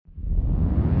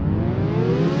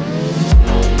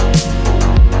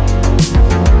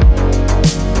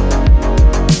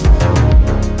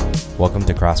Welcome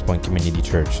to Crosspoint Community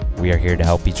Church. We are here to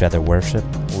help each other worship,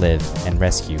 live, and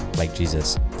rescue like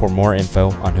Jesus. For more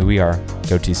info on who we are,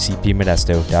 go to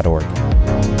cpmodesto.org.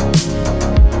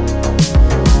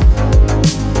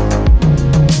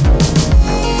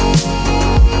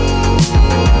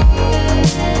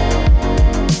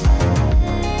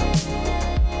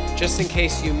 Just in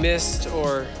case you missed,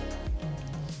 or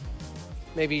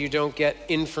maybe you don't get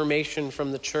information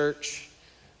from the church,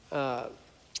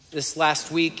 this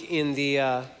last week in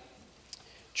the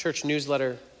church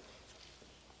newsletter,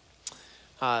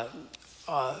 a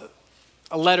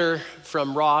letter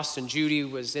from Ross and Judy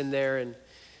was in there, and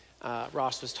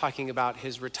Ross was talking about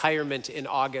his retirement in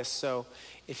August. So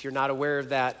if you're not aware of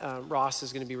that, Ross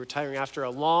is going to be retiring after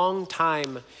a long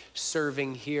time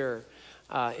serving here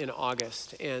in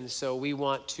August. And so we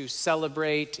want to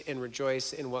celebrate and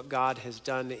rejoice in what God has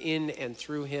done in and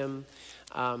through him.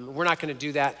 We're not going to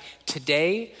do that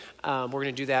today. We're going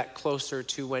to do that closer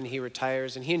to when he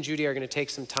retires. And he and Judy are going to take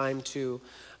some time to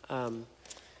kind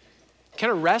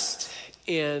of rest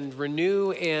and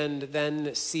renew and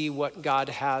then see what God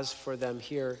has for them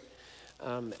here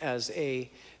as a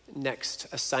next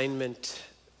assignment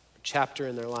chapter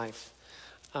in their life.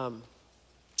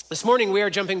 This morning, we are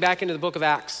jumping back into the book of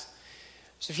Acts.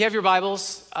 So if you have your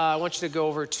Bibles, I want you to go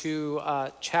over to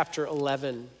chapter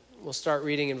 11. We'll start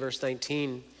reading in verse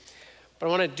 19. But I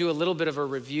want to do a little bit of a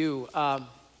review.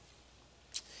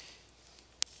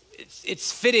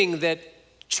 It's fitting that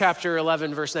chapter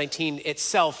 11, verse 19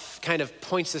 itself kind of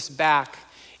points us back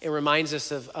and reminds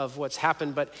us of what's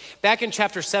happened. But back in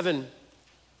chapter 7,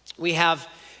 we have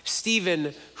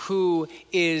Stephen, who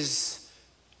is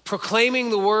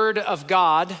proclaiming the word of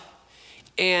God,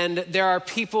 and there are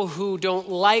people who don't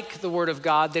like the word of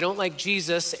God. They don't like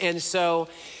Jesus, and so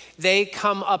they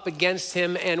come up against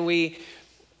him, and we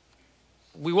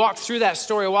walked through that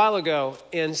story a while ago,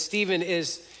 and Stephen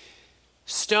is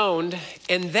stoned,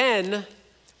 and then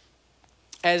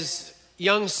as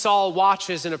young Saul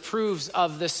watches and approves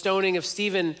of the stoning of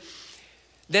Stephen,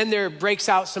 then there breaks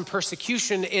out some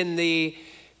persecution in the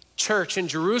church in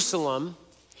Jerusalem.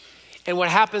 And what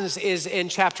happens is in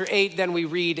chapter 8, then we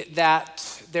read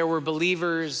that there were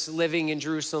believers living in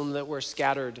Jerusalem that were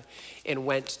scattered and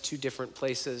went to different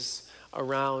places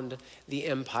around the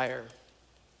empire.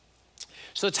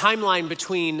 So the timeline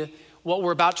between what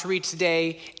we're about to read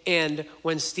today and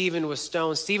when Stephen was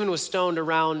stoned. Stephen was stoned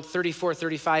around 34,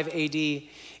 35 AD.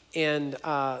 And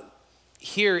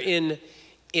here in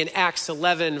Acts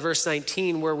 11, verse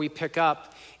 19, where we pick up,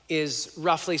 is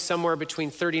roughly somewhere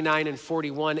between 39 and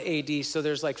 41 AD. So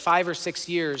there's like 5 or 6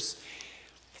 years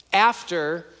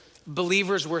after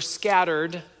believers were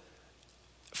scattered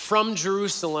from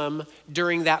Jerusalem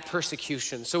during that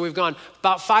persecution. So we've gone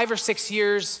about 5 or 6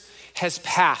 years has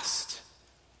passed.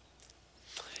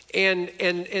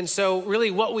 And so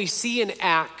really what we see in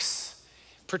Acts,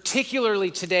 particularly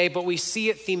today, but we see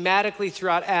it thematically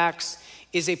throughout Acts,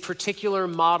 is a particular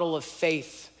model of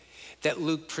faith that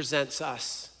Luke presents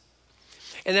us.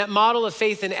 And that model of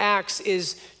faith in Acts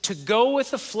is to go with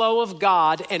the flow of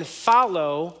God and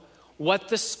follow what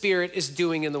the Spirit is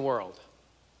doing in the world.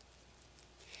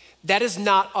 That is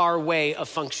not our way of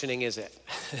functioning, is it?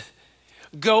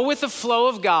 Go with the flow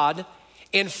of God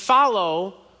and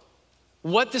follow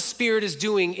what the Spirit is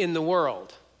doing in the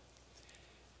world.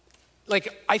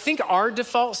 Like, I think our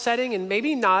default setting, and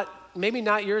maybe not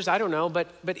yours, I don't know, but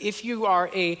if you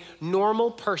are a normal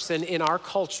person in our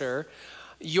culture,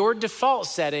 your default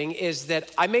setting is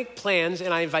that I make plans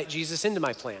and I invite Jesus into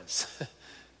my plans.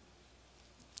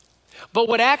 But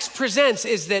what Acts presents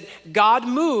is that God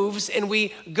moves and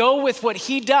we go with what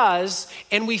he does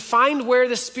and we find where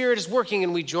the Spirit is working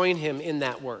and we join him in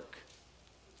that work.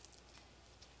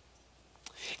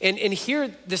 And here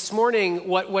this morning,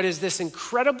 what is this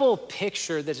incredible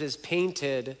picture that is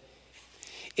painted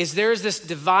is there's this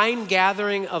divine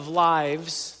gathering of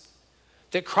lives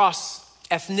that cross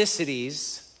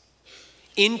ethnicities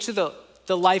into the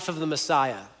life of the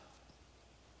Messiah.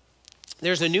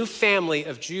 There's a new family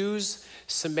of Jews,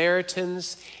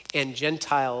 Samaritans, and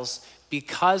Gentiles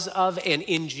because of and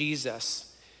in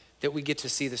Jesus that we get to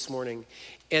see this morning.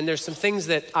 And there's some things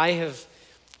that I have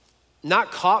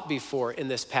not caught before in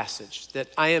this passage that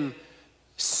I am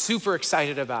super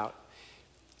excited about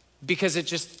because it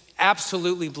just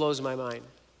absolutely blows my mind.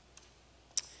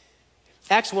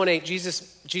 Acts 1:8,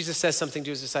 Jesus says something to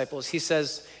his disciples. He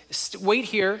says, wait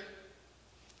here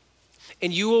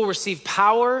and you will receive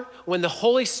power when the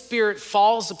Holy Spirit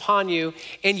falls upon you,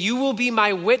 and you will be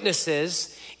my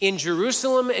witnesses in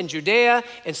Jerusalem and Judea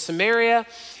and Samaria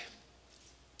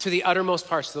to the uttermost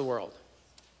parts of the world.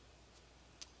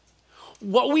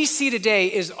 what we see today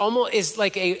is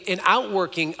like an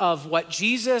outworking of what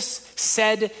Jesus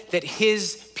said that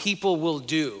his people will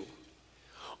do.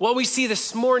 What we see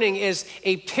this morning is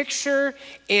a picture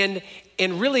and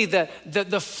really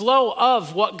the flow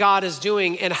of what God is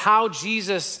doing and how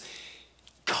Jesus'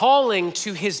 calling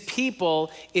to his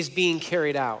people is being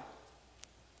carried out.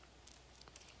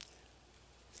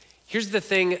 Here's the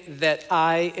thing that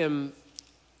I am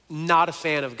not a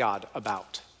fan of God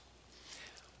about.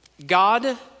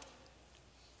 Here's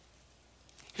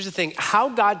the thing, how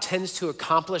God tends to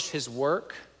accomplish his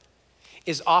work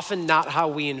is often not how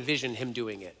we envision him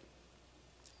doing it.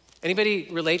 Anybody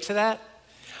relate to that?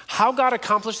 How God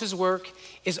accomplishes work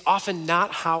is often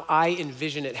not how I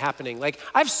envision it happening. Like,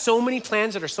 I have so many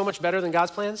plans that are so much better than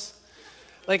God's plans.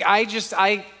 Like,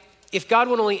 if God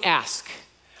would only ask,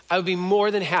 I would be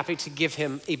more than happy to give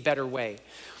him a better way.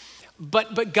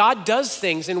 But God does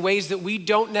things in ways that we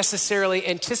don't necessarily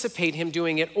anticipate him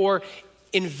doing it or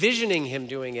envisioning him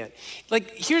doing it.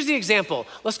 Like, here's the example.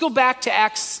 Let's go back to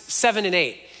Acts 7 and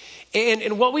 8.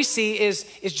 And what we see is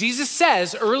Jesus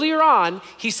says earlier on,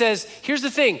 he says, here's the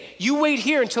thing, you wait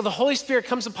here until the Holy Spirit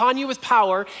comes upon you with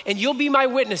power and you'll be my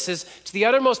witnesses to the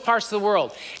uttermost parts of the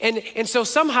world. And so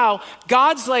somehow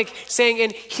God's like saying,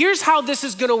 and here's how this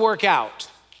is gonna work out.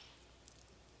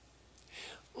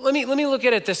 Let me look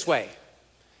at it this way.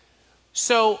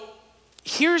 So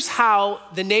here's how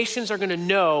the nations are gonna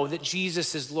know that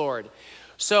Jesus is Lord.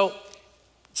 So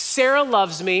Sarah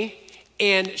loves me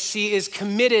and she is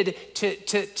committed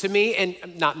to me, and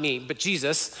not me, but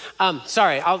Jesus.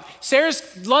 Sarah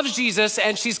loves Jesus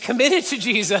and she's committed to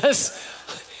Jesus.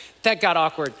 That got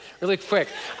awkward really quick.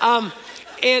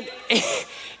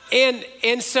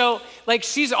 And so, like,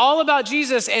 she's all about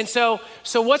Jesus. And so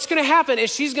what's gonna happen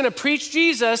is she's gonna preach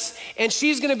Jesus and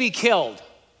she's gonna be killed.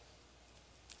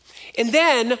 And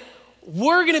then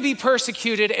we're gonna be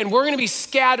persecuted and we're gonna be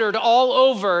scattered all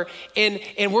over and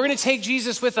we're gonna take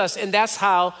Jesus with us, and that's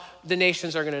how the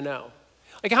nations are gonna know.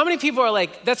 Like, how many people are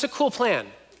like, that's a cool plan.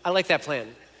 I like that plan.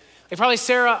 Like, probably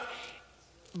Sarah,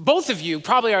 both of you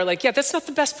probably are like, yeah, that's not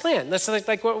the best plan. That's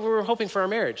like what we were hoping for our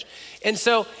marriage. And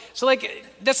so like,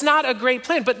 that's not a great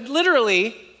plan. But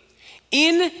literally,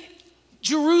 in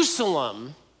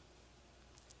Jerusalem,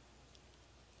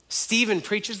 Stephen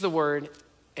preaches the word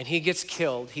and he gets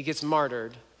killed, he gets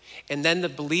martyred, and then the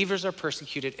believers are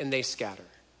persecuted and they scatter.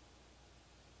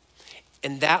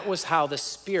 And that was how the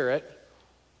Spirit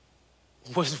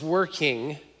was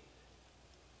working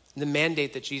the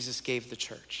mandate that Jesus gave the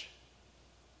church.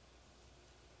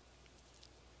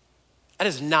 That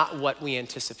is not what we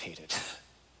anticipated.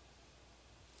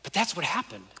 But that's what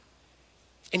happened.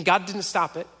 And God didn't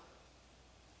stop it.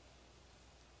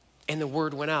 And the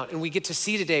word went out. And we get to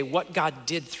see today what God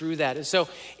did through that. And so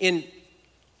in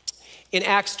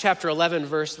Acts chapter 11,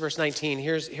 verse 19,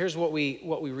 here's what we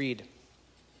read.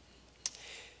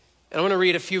 And I want to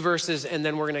read a few verses and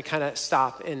then we're going to kind of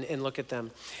stop and look at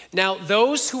them. Now,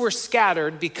 those who were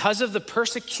scattered because of the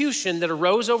persecution that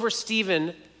arose over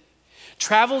Stephen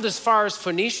traveled as far as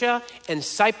Phoenicia and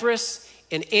Cyprus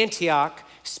and Antioch,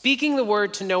 speaking the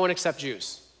word to no one except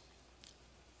Jews.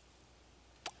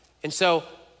 And so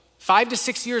 5 to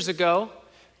 6 years ago,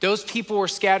 those people were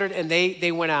scattered and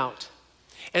they went out.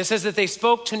 And it says that they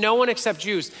spoke to no one except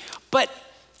Jews. But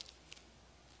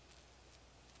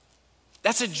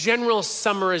that's a general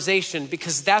summarization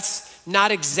because that's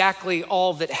not exactly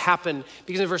all that happened.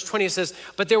 Because in verse 20 it says,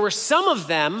 but there were some of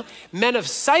them, men of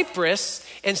Cyprus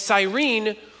and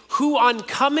Cyrene, who on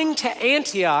coming to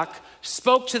Antioch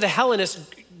spoke to the Hellenists,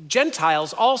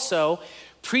 Gentiles also,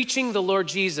 preaching the Lord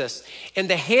Jesus. And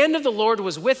the hand of the Lord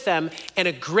was with them, and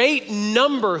a great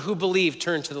number who believed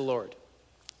turned to the Lord.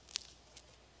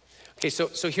 Okay,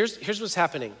 so here's what's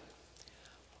happening.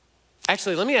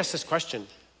 Actually, let me ask this question.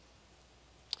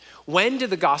 When did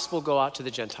the gospel go out to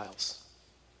the Gentiles?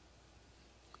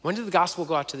 When did the gospel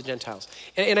go out to the Gentiles?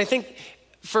 And I think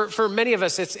for many of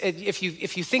us, it's if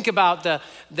you think about the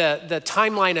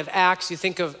timeline of Acts, you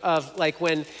think of like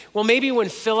when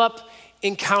Philip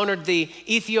encountered the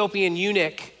Ethiopian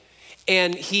eunuch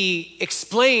and he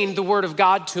explained the word of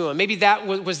God to him. Maybe that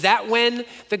was that when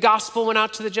the gospel went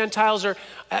out to the Gentiles,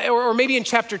 or maybe in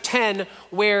chapter 10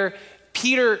 where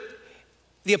Peter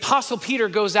the Apostle Peter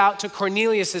goes out to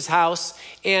Cornelius's house,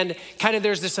 and kind of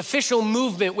there's this official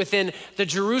movement within the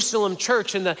Jerusalem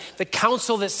church and the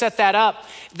council that set that up,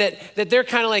 that they're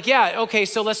kind of like, yeah, okay,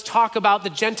 so let's talk about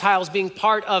the Gentiles being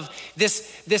part of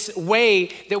this way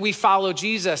that we follow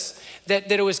Jesus.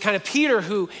 That it was kind of Peter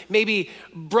who maybe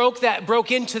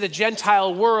broke into the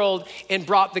Gentile world and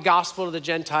brought the gospel to the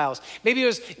Gentiles. Maybe it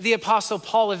was the Apostle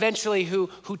Paul eventually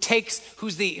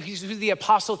who's the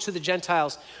apostle to the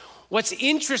Gentiles. What's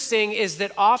interesting is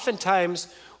that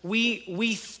oftentimes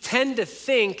we tend to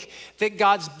think that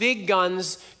God's big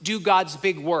guns do God's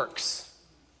big works.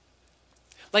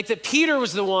 Like that Peter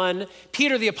was the one,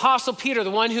 the Apostle Peter,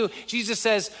 the one who Jesus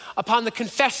says, upon the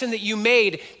confession that you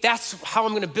made, that's how I'm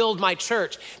going to build my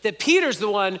church. That Peter's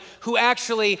the one who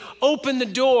actually opened the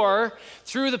door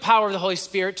through the power of the Holy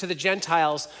Spirit to the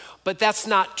Gentiles, but that's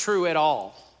not true at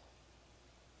all.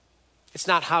 It's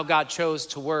not how God chose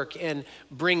to work and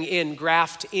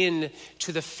graft in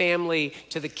to the family,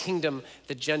 to the kingdom,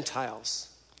 the Gentiles.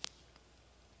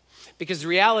 Because the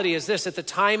reality is this, at the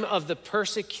time of the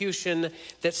persecution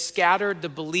that scattered the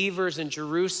believers in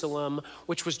Jerusalem,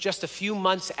 which was just a few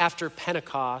months after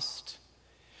Pentecost,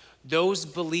 those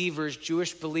believers,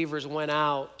 Jewish believers, went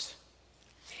out,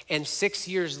 and 6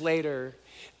 years later,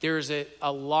 there's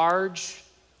a large,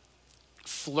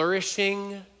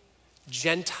 flourishing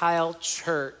Gentile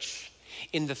church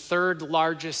in the third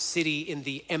largest city in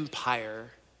the empire,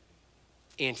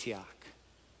 Antioch.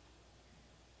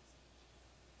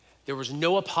 There was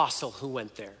no apostle who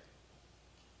went there.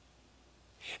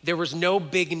 There was no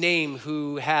big name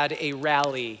who had a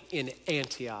rally in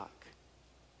Antioch.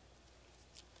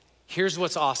 Here's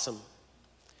what's awesome.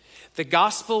 The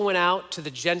gospel went out to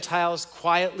the Gentiles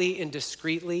quietly and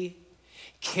discreetly,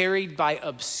 carried by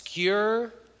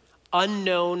obscure,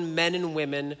 unknown men and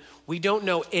women. We don't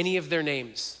know any of their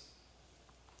names,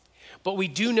 but we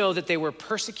do know that they were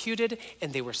persecuted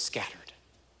and they were scattered.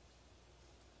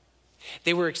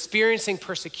 They were experiencing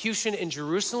persecution in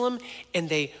Jerusalem, and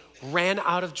they ran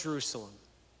out of Jerusalem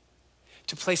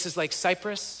to places like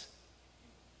Cyprus,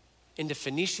 into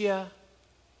Phoenicia,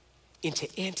 into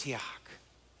Antioch.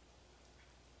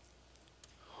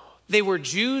 They were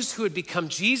Jews who had become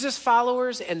Jesus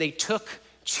followers, and they took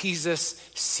Jesus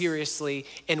seriously.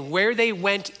 And where they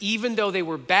went, even though they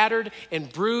were battered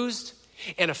and bruised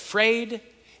and afraid,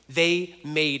 they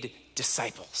made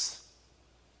disciples.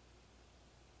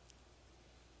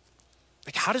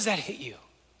 Like, how does that hit you?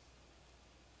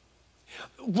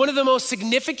 One of the most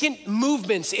significant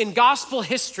movements in gospel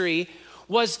history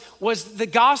was the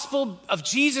gospel of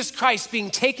Jesus Christ being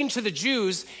taken to the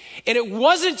Jews, and it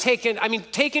wasn't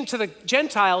taken to the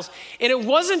Gentiles, and it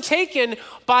wasn't taken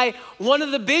by one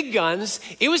of the big guns.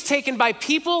 It was taken by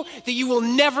people that you will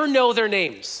never know their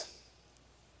names.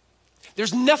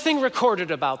 There's nothing recorded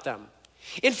about them.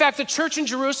 In fact, the church in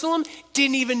Jerusalem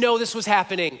didn't even know this was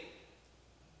happening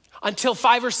until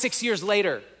 5 or 6 years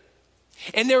later.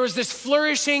 And there was this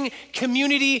flourishing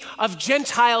community of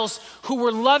Gentiles who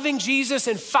were loving Jesus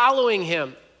and following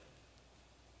him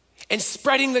and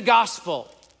spreading the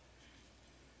gospel.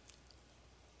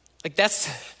 Like, that's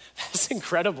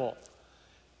incredible.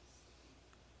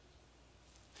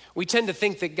 We tend to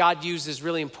think that God uses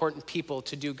really important people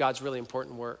to do God's really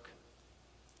important work.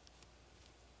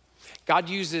 God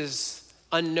uses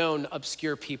unknown,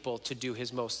 obscure people to do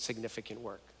his most significant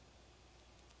work.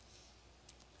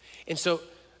 And so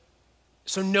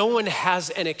no one has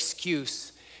an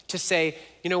excuse to say,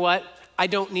 you know what, I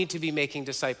don't need to be making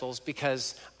disciples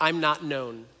because I'm not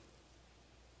known,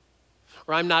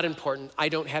 or I'm not important, I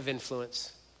don't have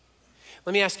influence.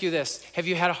 Let me ask you this. Have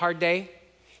you had a hard day?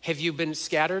 Have you been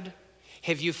scattered?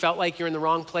 Have you felt like you're in the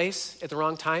wrong place at the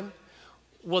wrong time?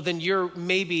 Well, then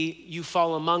maybe you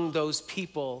fall among those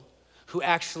people who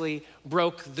actually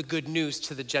broke the good news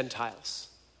to the Gentiles.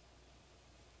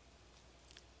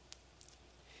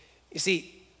 You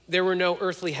see, there were no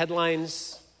earthly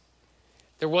headlines.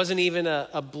 There wasn't even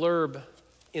a blurb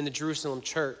in the Jerusalem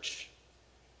church.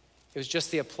 It was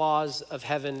just the applause of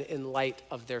heaven in light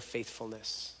of their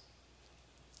faithfulness.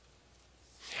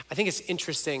 I think it's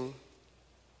interesting.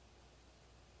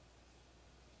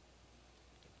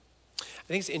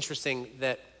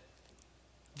 That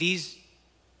these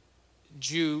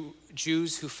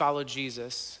Jews who followed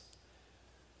Jesus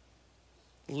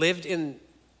lived in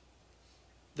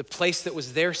the place that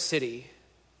was their city,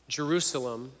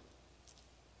 Jerusalem,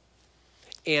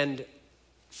 and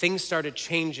things started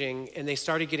changing and they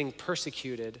started getting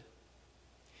persecuted,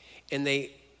 and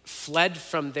they fled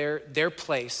from their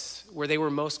place where they were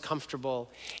most comfortable,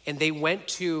 and they went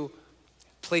to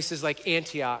places like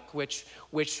Antioch, which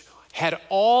had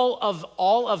all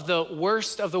of the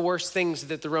worst things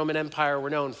that the Roman Empire were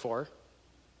known for.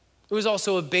 It was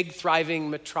also a big, thriving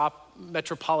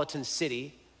metropolitan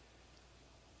city.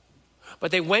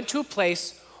 But they went to a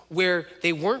place where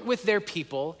they weren't with their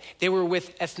people. They were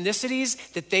with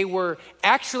ethnicities that they were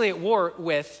actually at war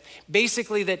with.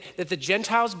 Basically, that the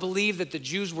Gentiles believed that the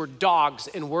Jews were dogs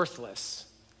and worthless.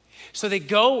 So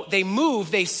they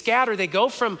move, they scatter, they go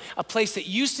from a place that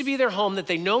used to be their home that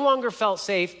they no longer felt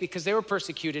safe because they were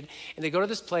persecuted, and they go to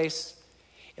this place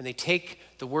and they take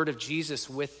the word of Jesus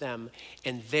with them,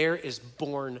 and there is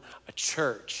born a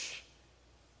church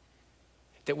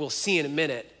that we'll see in a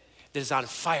minute that is on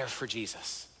fire for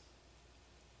Jesus.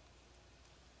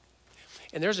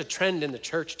 And there's a trend in the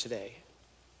church today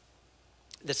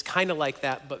that's kind of like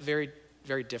that, but very,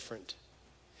 very different.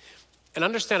 And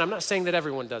understand, I'm not saying that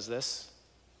everyone does this,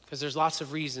 because there's lots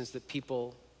of reasons that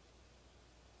people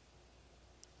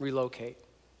relocate.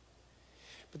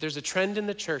 But there's a trend in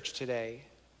the church today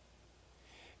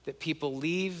that people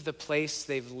leave the place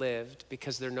they've lived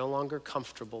because they're no longer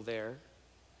comfortable there,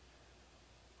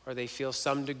 or they feel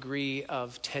some degree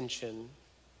of tension,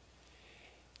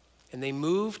 and they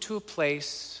move to a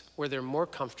place where they're more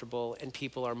comfortable and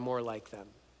people are more like them.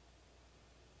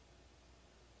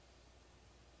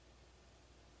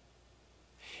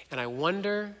 And I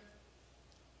wonder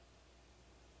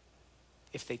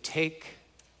if they take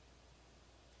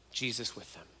Jesus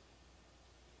with them.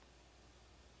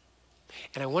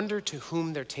 And I wonder to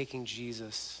whom they're taking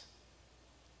Jesus.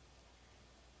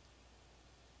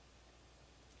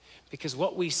 Because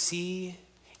what we see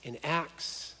in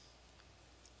Acts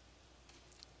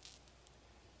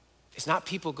is not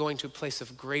people going to a place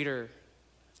of greater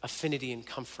affinity and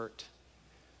comfort,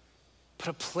 but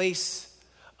a place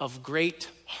of great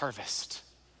harvest.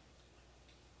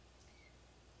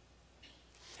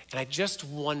 And I just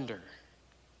wonder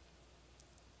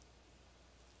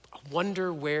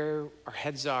where our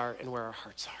heads are and where our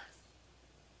hearts are.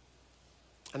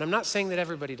 And I'm not saying that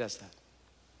everybody does that.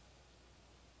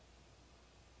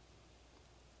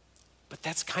 But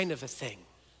that's kind of a thing.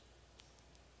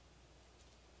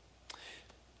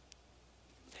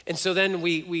 And so then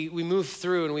we move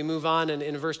through and we move on, and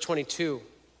in verse 22,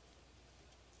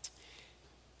 it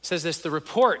says this: the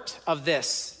report of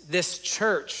this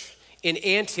church in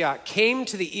Antioch came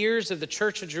to the ears of the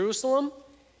church of Jerusalem,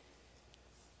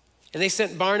 and they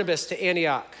sent Barnabas to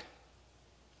Antioch.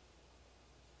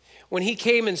 When he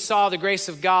came and saw the grace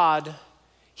of God,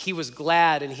 he was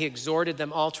glad, and he exhorted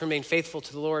them all to remain faithful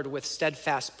to the Lord with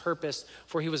steadfast purpose,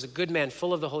 for he was a good man,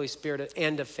 full of the Holy Spirit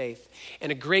and of faith.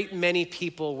 And a great many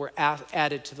people were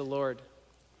added to the Lord.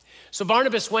 So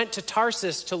Barnabas went to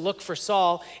Tarsus to look for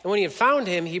Saul, and when he had found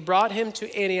him, he brought him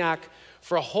to Antioch.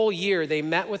 For a whole year, they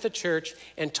met with the church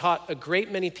and taught a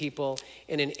great many people,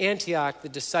 and in Antioch, the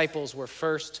disciples were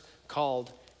first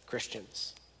called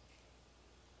Christians.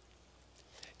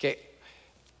 Okay,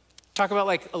 talk about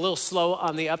like a little slow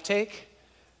on the uptake.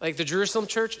 Like the Jerusalem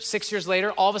church, 6 years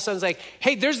later, all of a sudden it's like,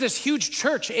 hey, there's this huge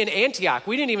church in Antioch.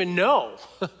 We didn't even know.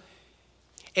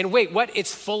 And wait, what?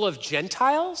 It's full of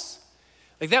Gentiles?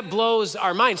 Like that blows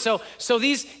our mind. So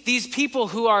these people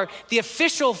who are the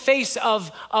official face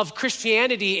of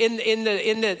Christianity in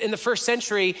the first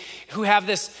century, who have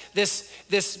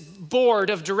this board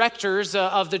of directors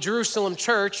of the Jerusalem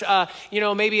church,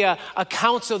 maybe a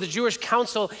council, the Jewish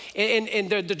council, and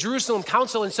the Jerusalem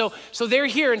council, and so they're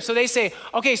here, and so they say,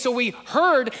 okay, so we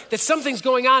heard that something's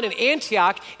going on in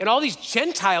Antioch, and all these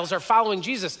Gentiles are following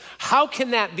Jesus. How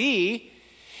can that be?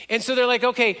 And so they're like,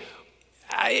 okay.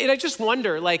 And I just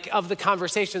wonder, like, of the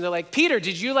conversation, they're like, Peter,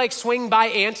 did you like swing by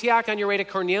Antioch on your way to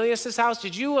Cornelius' house?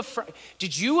 Did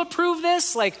you approve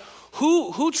this? Like,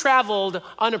 who traveled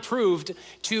unapproved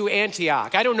to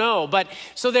Antioch? I don't know. But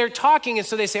so they're talking, and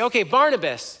so they say, okay,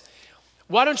 Barnabas,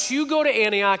 why don't you go to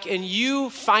Antioch and you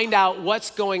find out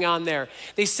what's going on there?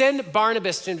 They send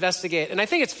Barnabas to investigate. And I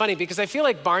think it's funny because I feel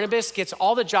like Barnabas gets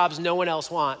all the jobs no one else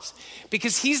wants,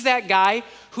 because he's that guy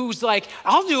who's like,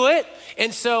 I'll do it.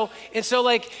 And so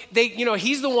like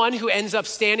he's the one who ends up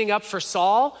standing up for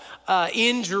Saul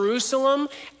in Jerusalem,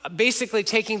 basically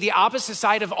taking the opposite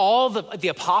side of all the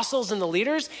apostles and the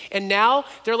leaders. And now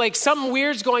they're like, something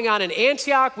weird's going on in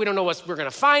Antioch. We don't know what we're going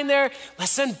to find there.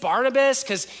 Let's send Barnabas,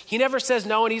 because he never says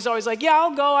no. And he's always like, yeah,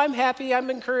 I'll go. I'm happy. I'm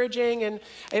encouraging. And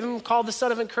I even called the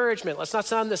son of encouragement. Let's not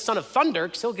sound the son of thunder,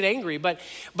 because he'll get angry. But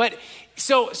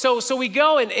so we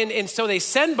go, and so they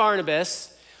send Barnabas.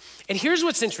 And here's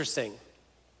what's interesting.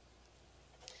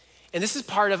 And this is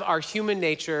part of our human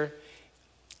nature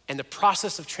and the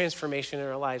process of transformation in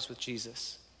our lives with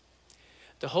Jesus.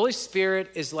 The Holy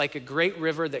Spirit is like a great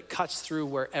river that cuts through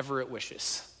wherever it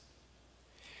wishes.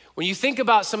 When you think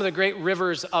about some of the great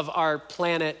rivers of our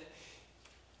planet,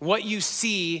 what you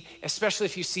see, especially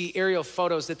if you see aerial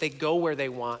photos, that they go where they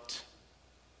want.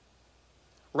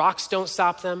 Rocks don't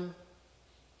stop them.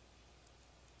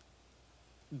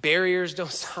 Barriers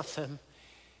don't stop them.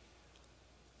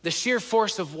 The sheer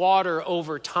force of water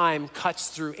over time cuts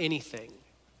through anything,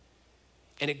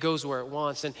 and it goes where it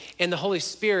wants. And the Holy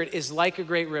Spirit is like a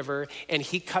great river, and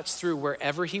he cuts through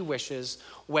wherever he wishes,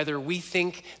 whether we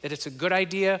think that it's a good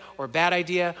idea or a bad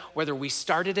idea, whether we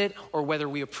started it or whether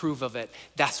we approve of it.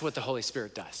 That's what the Holy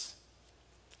Spirit does.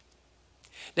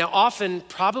 Now, often,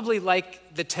 probably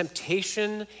like the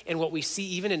temptation and what we see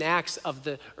even in Acts of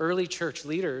the early church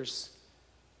leaders,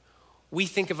 we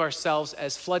think of ourselves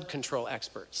as flood control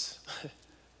experts.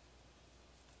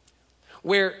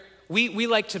 Where we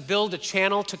like to build a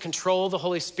channel to control the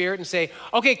Holy Spirit and say,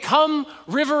 okay, come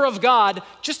river of God,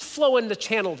 just flow in the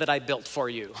channel that I built for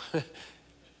you.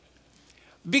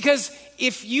 Because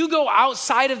if you go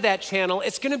outside of that channel,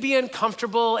 it's gonna be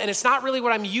uncomfortable and it's not really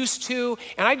what I'm used to.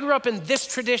 And I grew up in this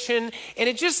tradition and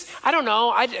it just, I don't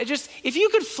know, if you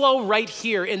could flow right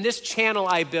here in this channel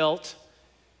I built,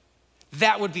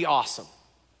 that would be awesome.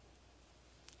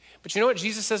 But you know what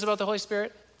Jesus says about the Holy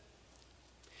Spirit?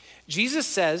 Jesus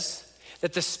says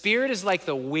that the Spirit is like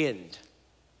the wind.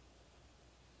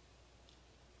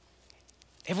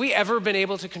 Have we ever been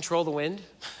able to control the wind?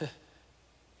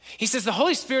 He says the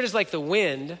Holy Spirit is like the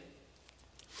wind,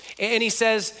 and he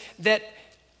says that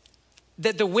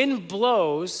the wind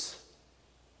blows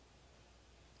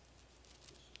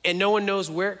and no one knows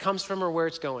where it comes from or where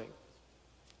it's going.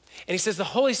 And he says the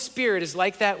Holy Spirit is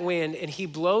like that wind, and he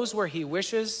blows where he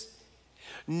wishes.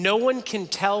 No one can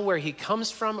tell where he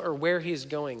comes from or where he is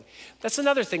going. That's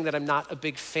another thing that I'm not a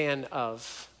big fan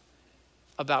of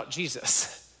about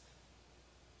Jesus.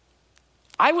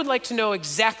 I would like to know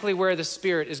exactly where the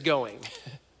Spirit is going.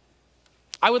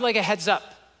 I would like a heads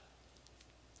up.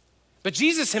 But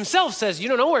Jesus himself says you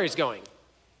don't know where he's going.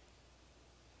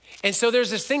 And so there's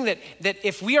this thing that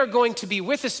if we are going to be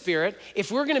with the Spirit,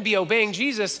 if we're going to be obeying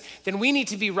Jesus, then we need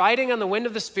to be riding on the wind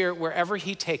of the Spirit wherever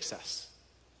he takes us.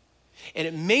 And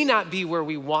it may not be where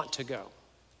we want to go.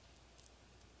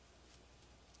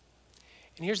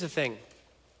 And here's the thing.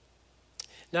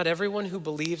 Not everyone who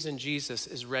believes in Jesus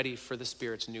is ready for the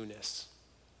Spirit's newness.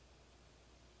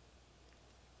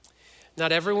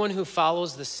 Not everyone who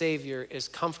follows the Savior is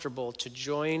comfortable to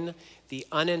join the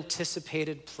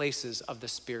unanticipated places of the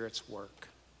Spirit's work.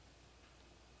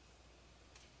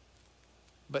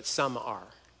 But some are.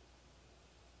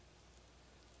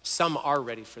 Some are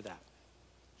ready for that.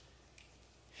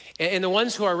 And the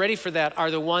ones who are ready for that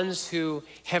are the ones who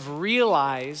have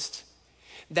realized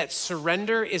that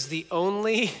surrender is the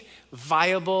only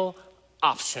viable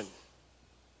option.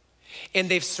 And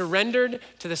they've surrendered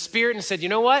to the Spirit and said, you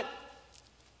know what?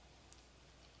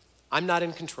 I'm not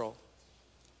in control.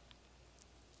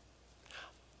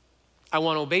 I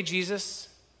want to obey Jesus.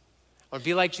 I want to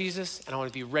be like Jesus, and I want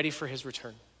to be ready for his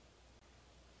return.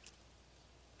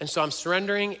 And so I'm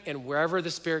surrendering, and wherever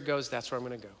the Spirit goes, that's where I'm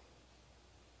going to go.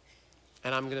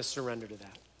 And I'm going to surrender to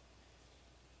that.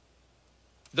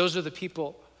 Those are the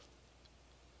people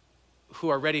who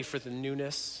are ready for the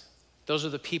newness. Those are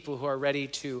the people who are ready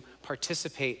to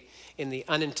participate in the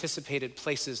unanticipated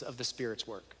places of the Spirit's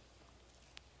work.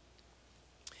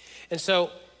 And so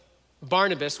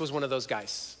Barnabas was one of those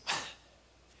guys.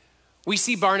 We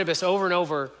see Barnabas over and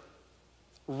over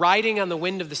riding on the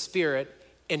wind of the Spirit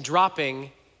and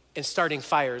dropping and starting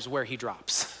fires where he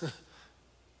drops.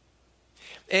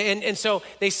 And so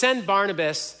they send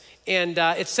Barnabas, and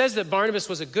it says that Barnabas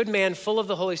was a good man, full of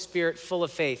the Holy Spirit, full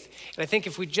of faith. And I think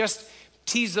if we just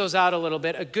tease those out a little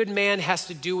bit, a good man has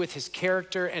to do with his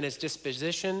character and his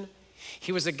disposition.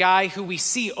 He was a guy who we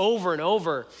see over and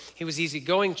over. He was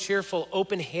easygoing, cheerful,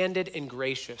 open-handed, and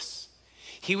gracious.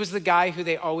 He was the guy who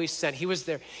they always sent. He was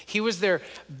their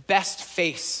best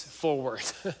face forward.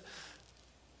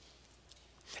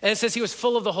 And it says he was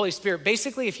full of the Holy Spirit.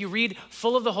 Basically, if you read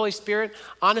full of the Holy Spirit,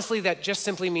 honestly, that just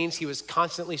simply means he was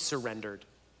constantly surrendered.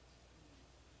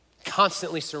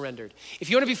 Constantly surrendered. If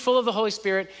you want to be full of the Holy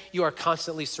Spirit, you are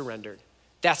constantly surrendered.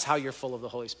 That's how you're full of the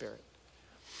Holy Spirit.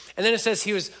 And then it says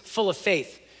he was full of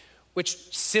faith, which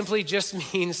simply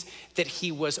just means that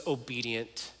he was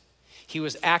obedient. He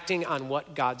was acting on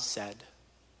what God said.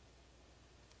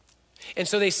 And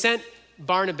so they sent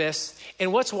Barnabas,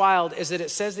 and what's wild is that it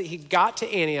says that he got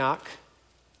to Antioch,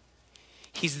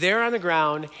 he's there on the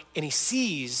ground, and he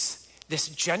sees this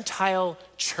Gentile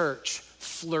church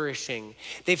flourishing.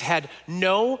 They've had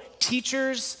no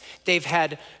teachers. They've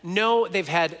had no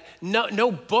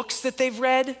books that they've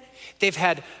read. They've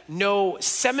had no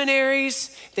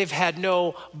seminaries. They've had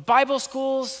no Bible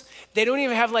schools. They don't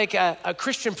even have like a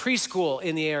Christian preschool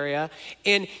in the area.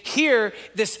 And here,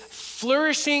 this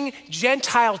flourishing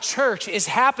Gentile church is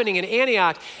happening in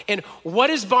Antioch. And what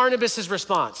is Barnabas'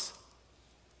 response?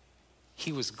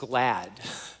 He was glad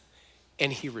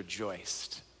and he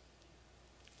rejoiced.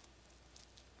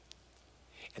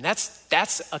 And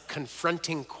that's a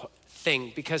confronting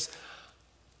thing, because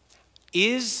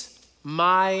is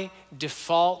my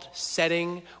default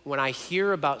setting when I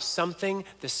hear about something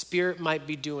the Spirit might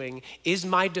be doing, is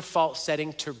my default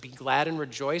setting to be glad and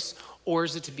rejoice, or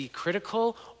is it to be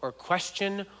critical or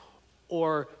question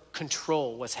or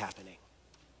control what's happening?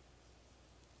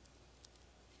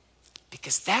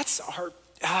 Because that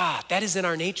is in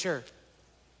our nature.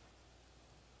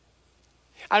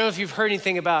 I don't know if you've heard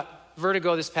anything about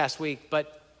Vertigo this past week,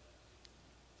 but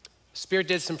Spirit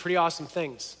did some pretty awesome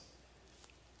things.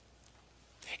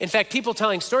 In fact, people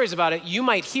telling stories about it, you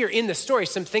might hear in the story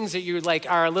some things that you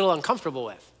are a little uncomfortable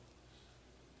with.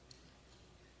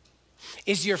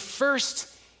 Is your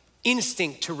first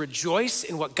instinct to rejoice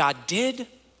in what God did,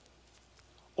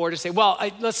 or to say, well,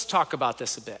 let's talk about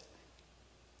this a bit?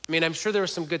 I mean, I'm sure there were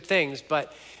some good things,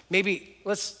 but maybe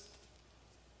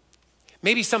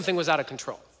something was out of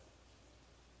control.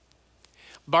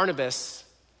 Barnabas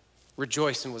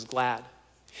rejoiced and was glad.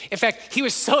 In fact, he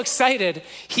was so excited,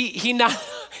 he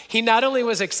not only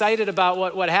was excited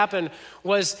about what happened,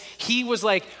 he was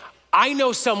like, I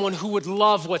know someone who would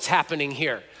love what's happening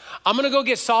here. I'm gonna go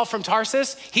get Saul from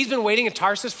Tarsus. He's been waiting in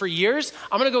Tarsus for years.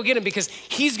 I'm gonna go get him because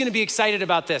he's gonna be excited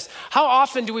about this. How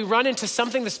often do we run into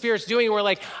something the Spirit's doing and we're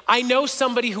like, I know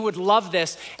somebody who would love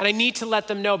this and I need to let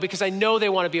them know because I know they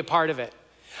wanna be a part of it.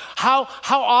 How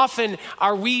often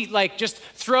are we like just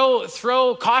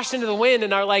throw caution to the wind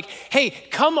and are like, hey,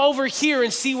 come over here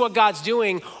and see what God's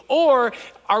doing? Or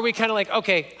are we kind of like,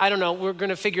 okay, I don't know, we're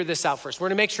gonna figure this out first. We're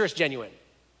gonna make sure it's genuine.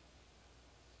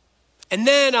 And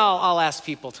then I'll ask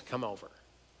people to come over.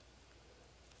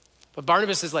 But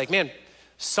Barnabas is like, man,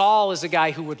 Saul is a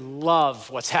guy who would love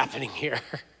what's happening here.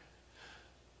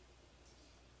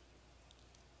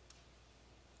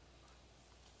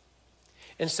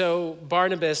 And so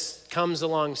Barnabas comes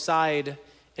alongside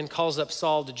and calls up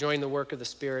Saul to join the work of the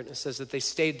Spirit, and says that they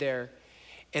stayed there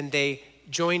and they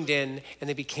joined in and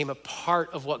they became a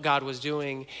part of what God was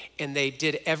doing, and they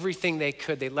did everything they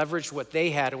could. They leveraged what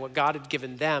they had and what God had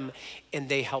given them, and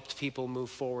they helped people move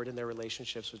forward in their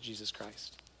relationships with Jesus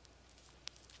Christ.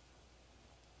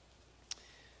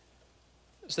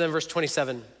 So then verse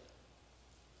 27.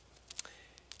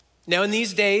 Now in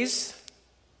these days,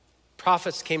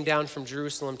 prophets came down from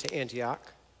Jerusalem to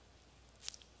Antioch.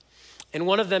 And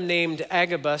one of them, named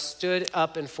Agabus, stood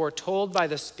up and foretold by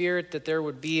the Spirit that there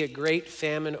would be a great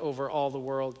famine over all the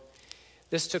world.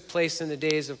 This took place in the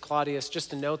days of Claudius.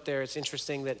 Just a note there, it's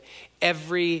interesting that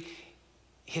every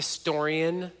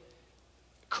historian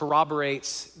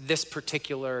corroborates this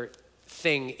particular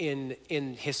thing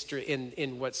in history,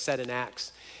 in what's said in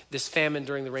Acts, this famine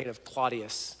during the reign of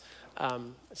Claudius.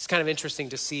 It's kind of interesting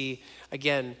to see,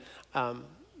 again,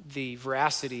 the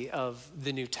veracity of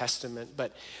the New Testament.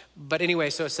 But anyway,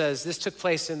 so it says, this took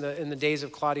place in the days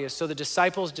of Claudius. So the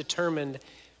disciples determined.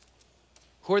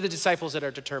 Who are the disciples that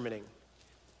are determining?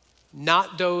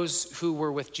 Not those who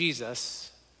were with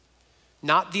Jesus,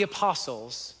 not the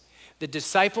apostles. The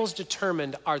disciples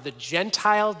determined are the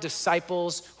Gentile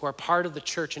disciples who are part of the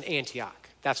church in Antioch.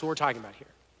 That's what we're talking about here.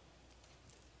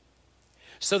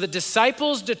 So the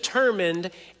disciples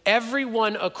determined,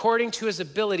 everyone according to his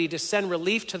ability, to send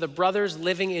relief to the brothers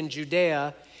living in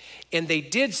Judea, and they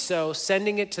did so,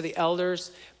 sending it to the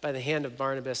elders by the hand of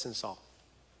Barnabas and Saul.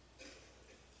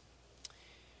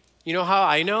 You know how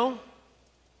I know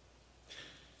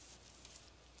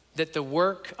that the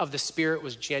work of the Spirit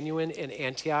was genuine in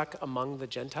Antioch among the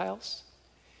Gentiles?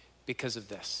 Because of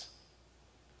this.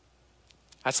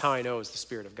 That's how I know it was the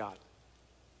Spirit of God.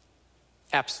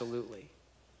 Absolutely.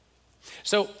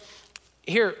 So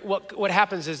here, what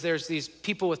happens is there's these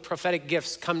people with prophetic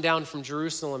gifts come down from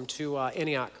Jerusalem to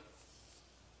Antioch.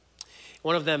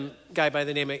 One of them, a guy by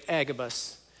the name of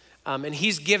Agabus, and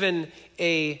he's given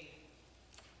a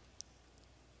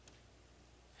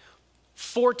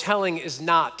foretelling is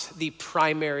not the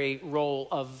primary role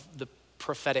of the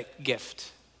prophetic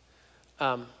gift.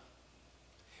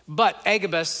 But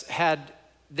Agabus had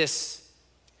this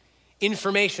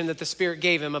information that the Spirit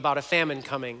gave him about a famine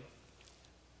coming.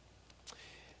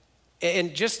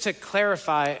 And just to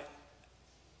clarify,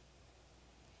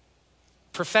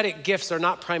 prophetic gifts are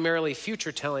not primarily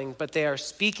future telling, but they are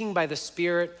speaking by the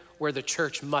Spirit where the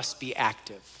church must be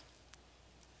active.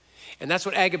 And that's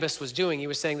what Agabus was doing. He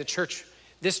was saying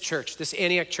this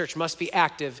Antioch church must be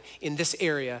active in this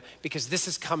area because this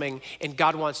is coming and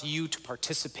God wants you to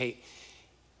participate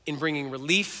in bringing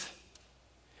relief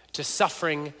to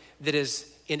suffering that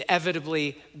is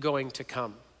inevitably going to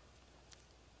come.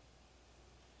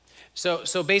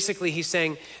 So basically he's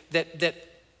saying that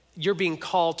you're being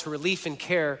called to relief and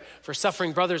care for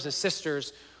suffering brothers and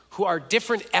sisters who are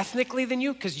different ethnically than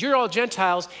you, because you're all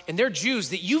Gentiles and they're Jews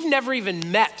that you've never even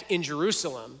met in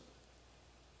Jerusalem.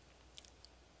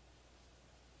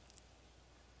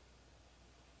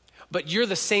 But you're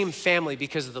the same family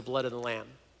because of the blood of the Lamb.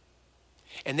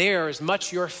 And they are as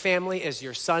much your family as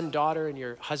your son, daughter, and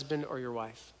your husband or your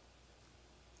wife.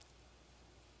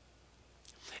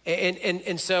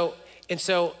 And so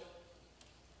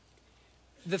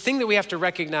the thing that we have to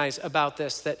recognize about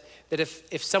this, that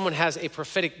if someone has a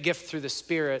prophetic gift through the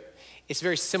Spirit, it's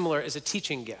very similar as a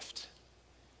teaching gift.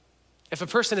 If a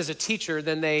person is a teacher,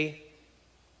 then they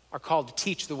are called to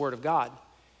teach the Word of God.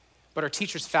 But are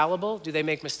teachers fallible? Do they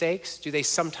make mistakes? Do they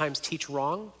sometimes teach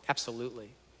wrong? Absolutely.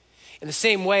 In the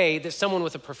same way that someone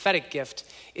with a prophetic gift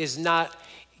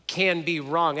can be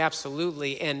wrong,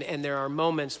 absolutely. And there are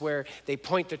moments where they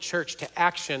point the church to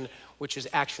action, which is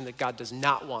action that God does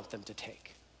not want them to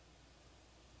take.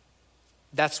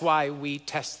 That's why we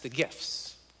test the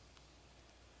gifts.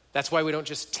 That's why we don't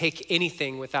just take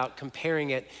anything without comparing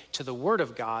it to the Word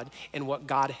of God and what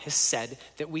God has said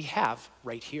that we have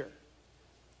right here.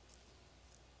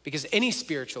 Because any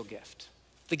spiritual gift,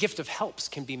 the gift of helps,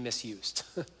 can be misused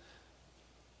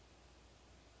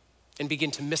and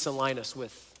begin to misalign us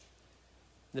with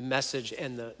the message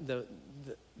and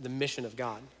the mission of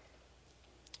God.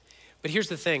 But here's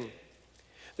the thing.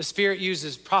 The Spirit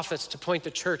uses prophets to point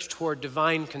the church toward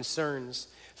divine concerns,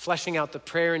 fleshing out the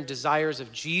prayer and desires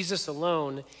of Jesus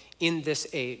alone in this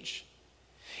age.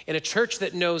 And a church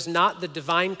that knows not the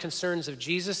divine concerns of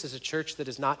Jesus is a church that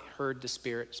has not heard the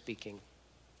Spirit speaking.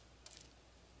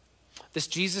 This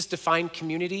Jesus-defined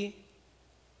community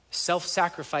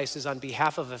self-sacrifices on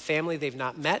behalf of a family they've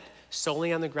not met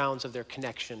solely on the grounds of their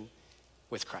connection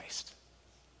with Christ.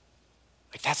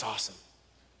 Like, that's awesome.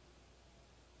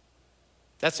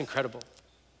 That's incredible.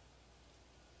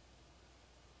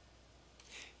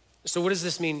 So what does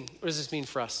this mean? What does this mean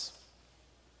for us?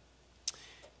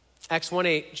 Acts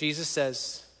 1:8, Jesus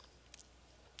says,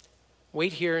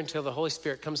 "Wait here until the Holy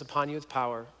Spirit comes upon you with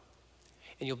power,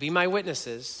 and you'll be my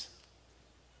witnesses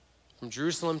from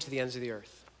Jerusalem to the ends of the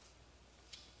earth."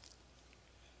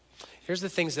 Here's the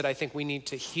things that I think we need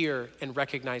to hear and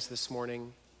recognize this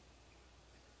morning.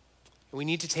 We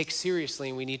need to take seriously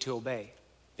and we need to obey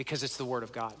because it's the Word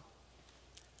of God.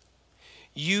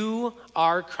 You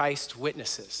are Christ's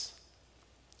witnesses.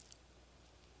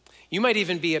 You might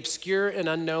even be obscure and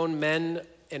unknown men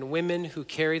and women who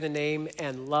carry the name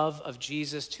and love of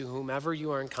Jesus to whomever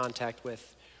you are in contact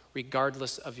with,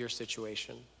 regardless of your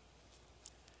situation.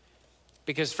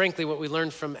 Because frankly, what we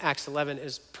learned from Acts 11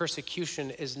 is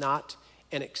persecution is not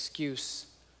an excuse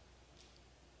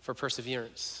for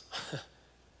perseverance.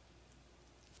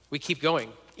 We keep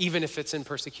going, even if it's in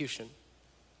persecution.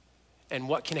 And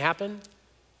what can happen?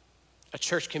 A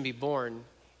church can be born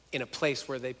in a place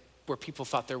where people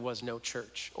thought there was no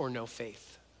church or no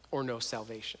faith or no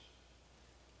salvation.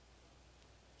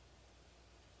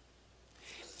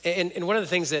 And one of the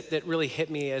things that really hit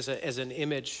me as an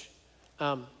image,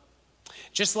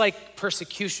 just like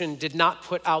persecution did not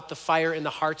put out the fire in the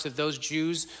hearts of those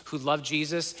Jews who loved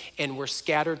Jesus and were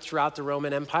scattered throughout the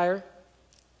Roman Empire,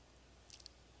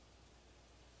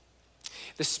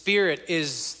 the Spirit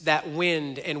is that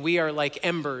wind, and we are like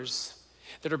embers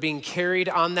that are being carried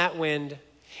on that wind,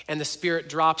 and the Spirit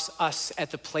drops us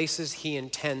at the places He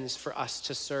intends for us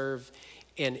to serve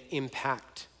and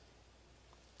impact.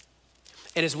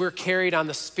 And as we're carried on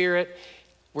the Spirit,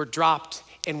 we're dropped,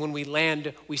 and when we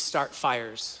land, we start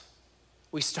fires.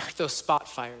 We start those spot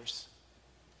fires.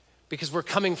 Because we're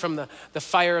coming from the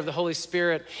fire of the Holy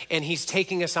Spirit, and He's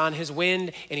taking us on His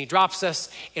wind, and He drops us,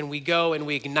 and we go and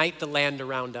we ignite the land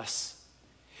around us.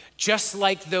 Just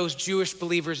like those Jewish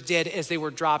believers did as they were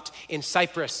dropped in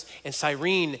Cyprus and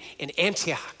Cyrene and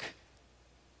Antioch.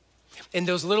 And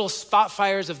those little spot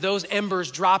fires of those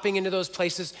embers dropping into those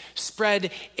places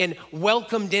spread and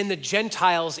welcomed in the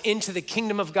Gentiles into the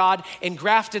kingdom of God and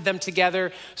grafted them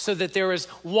together so that there was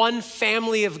one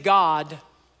family of God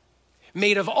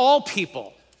made of all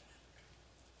people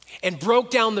and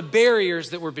broke down the barriers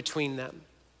that were between them.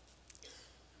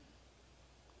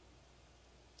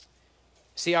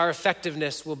 See, our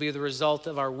effectiveness will be the result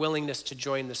of our willingness to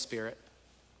join the Spirit.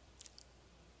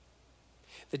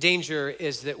 The danger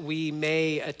is that we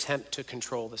may attempt to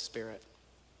control the Spirit.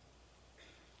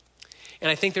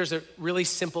 And I think there's a really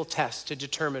simple test to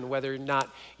determine whether or not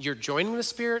you're joining the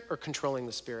Spirit or controlling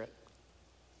the Spirit.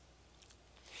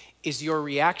 Is your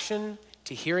reaction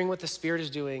to hearing what the Spirit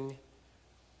is doing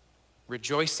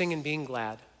rejoicing and being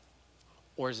glad,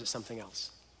 or is it something else?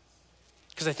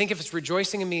 Because I think if it's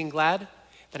rejoicing and being glad,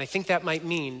 then I think that might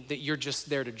mean that you're just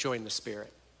there to join the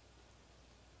Spirit.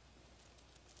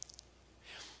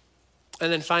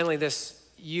 And then finally the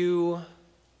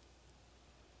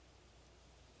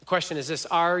question is this: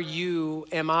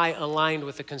 am I aligned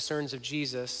with the concerns of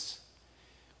Jesus,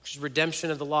 which is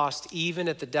redemption of the lost, even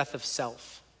at the death of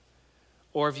self?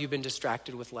 Or have you been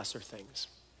distracted with lesser things?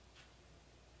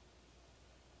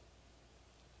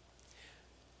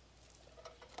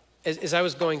 As I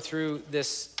was going through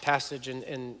this passage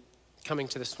and coming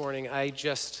to this morning, I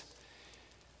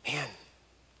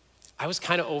was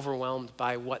kind of overwhelmed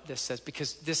by what this says,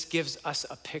 because this gives us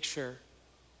a picture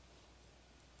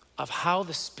of how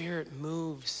the Spirit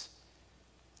moves,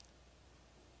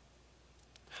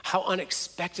 how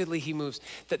unexpectedly he moves,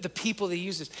 that the people that he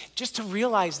uses, just to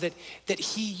realize that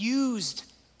he used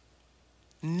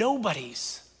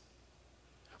nobodies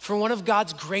for one of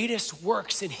God's greatest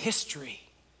works in history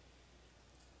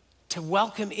to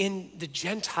welcome in the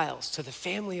Gentiles to the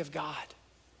family of God.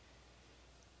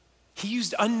 He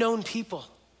used unknown people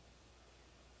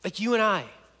like you and I.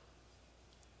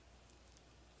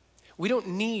 We don't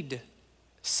need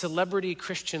celebrity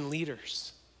Christian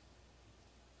leaders.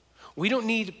 We don't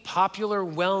need popular,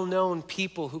 well-known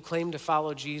people who claim to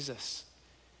follow Jesus.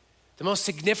 The most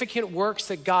significant works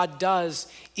that God does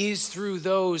is through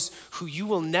those who you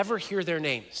will never hear their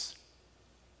names,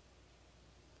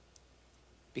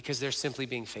 because they're simply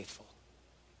being faithful.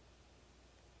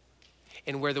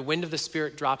 And where the wind of the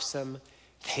Spirit drops them,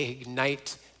 they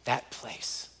ignite that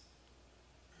place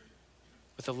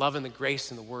with the love and the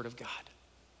grace and the word of God.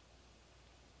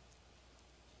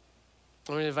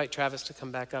 I'm going to invite Travis to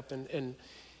come back up, and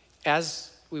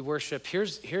as we worship,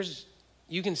 here's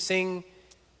you can sing,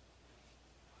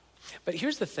 but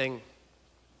here's the thing.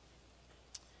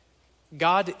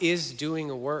 God is doing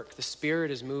a work. The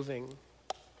Spirit is moving.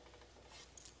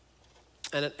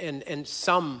 And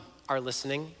some are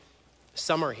listening,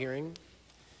 some are hearing.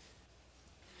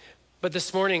 But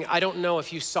this morning, I don't know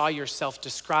if you saw yourself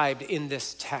described in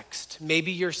this text.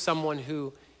 Maybe you're someone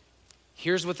who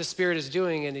hears what the Spirit is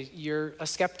doing and you're a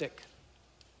skeptic.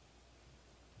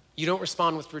 You don't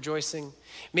respond with rejoicing.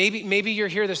 Maybe you're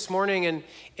here this morning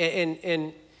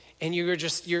and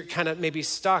you're kind of maybe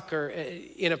stuck or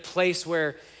in a place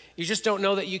where you just don't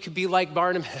know that you could be like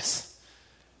Barnabas.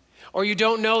 Or you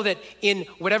don't know that in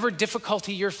whatever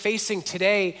difficulty you're facing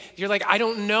today, you're like, I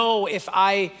don't know if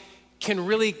I can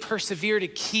really persevere to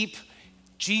keep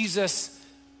Jesus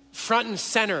front and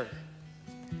center.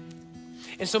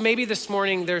 And so maybe this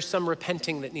morning there's some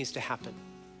repenting that needs to happen.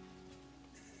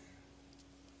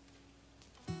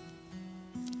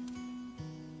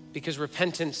 Because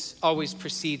repentance always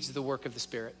precedes the work of the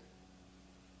Spirit.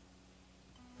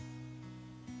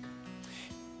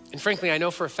 And frankly, I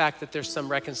know for a fact that there's some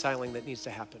reconciling that needs to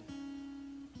happen.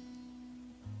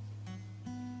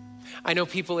 I know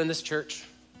people in this church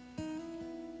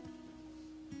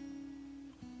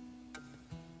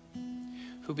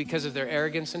who, because of their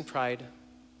arrogance and pride,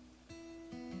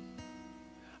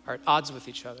 are at odds with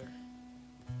each other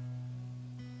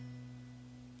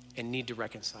and need to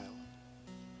reconcile.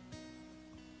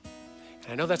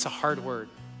 And I know that's a hard word.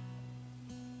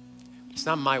 It's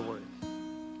not my word.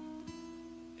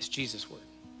 It's Jesus' word.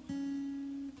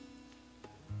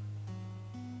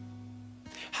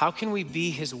 How can we be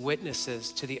his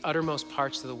witnesses to the uttermost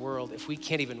parts of the world if we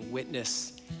can't even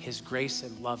witness his grace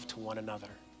and love to one another?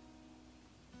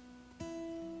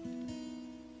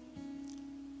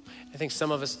 I think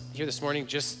some of us here this morning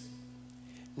just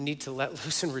need to let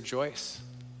loose and rejoice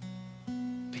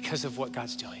because of what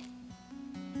God's doing.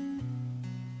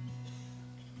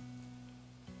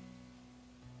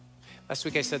 Last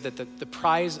week I said that the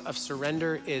prize of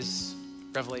surrender is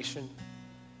revelation.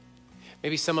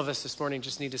 Maybe some of us this morning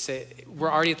just need to say,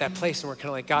 we're already at that place and we're kind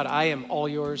of like, God, I am all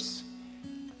yours.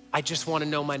 I just want to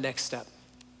know my next step.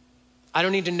 I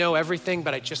don't need to know everything,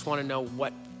 but I just want to know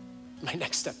what my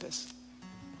next step is.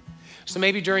 So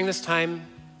maybe during this time,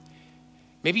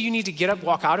 maybe you need to get up,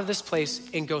 walk out of this place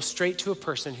and go straight to a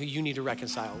person who you need to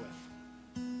reconcile with.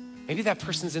 Maybe that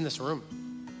person's in this room.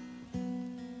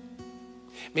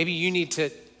 Maybe you need to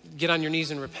get on your knees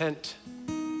and repent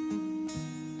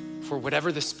for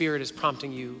whatever the Spirit is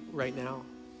prompting you right now.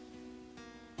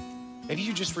 Maybe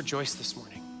you just rejoice this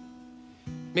morning.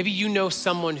 Maybe you know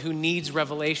someone who needs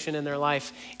revelation in their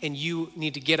life and you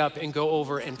need to get up and go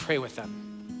over and pray with them.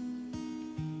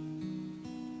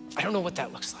 I don't know what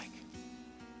that looks like.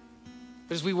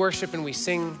 But as we worship and we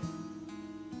sing,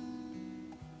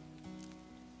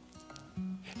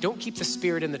 don't keep the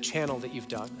Spirit in the channel that you've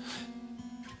dug.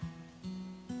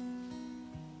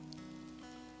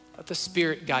 Let the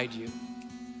Spirit guide you.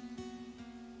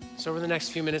 So over the next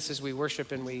few minutes as we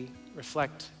worship and we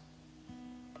reflect,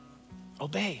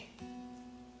 obey.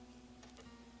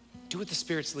 Do what the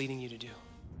Spirit's leading you to do.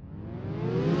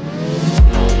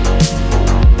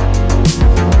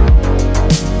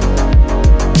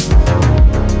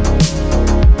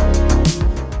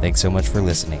 Thanks so much for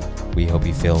listening. We hope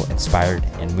you feel inspired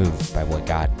and moved by what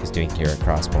God is doing here at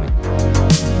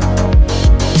Crosspoint.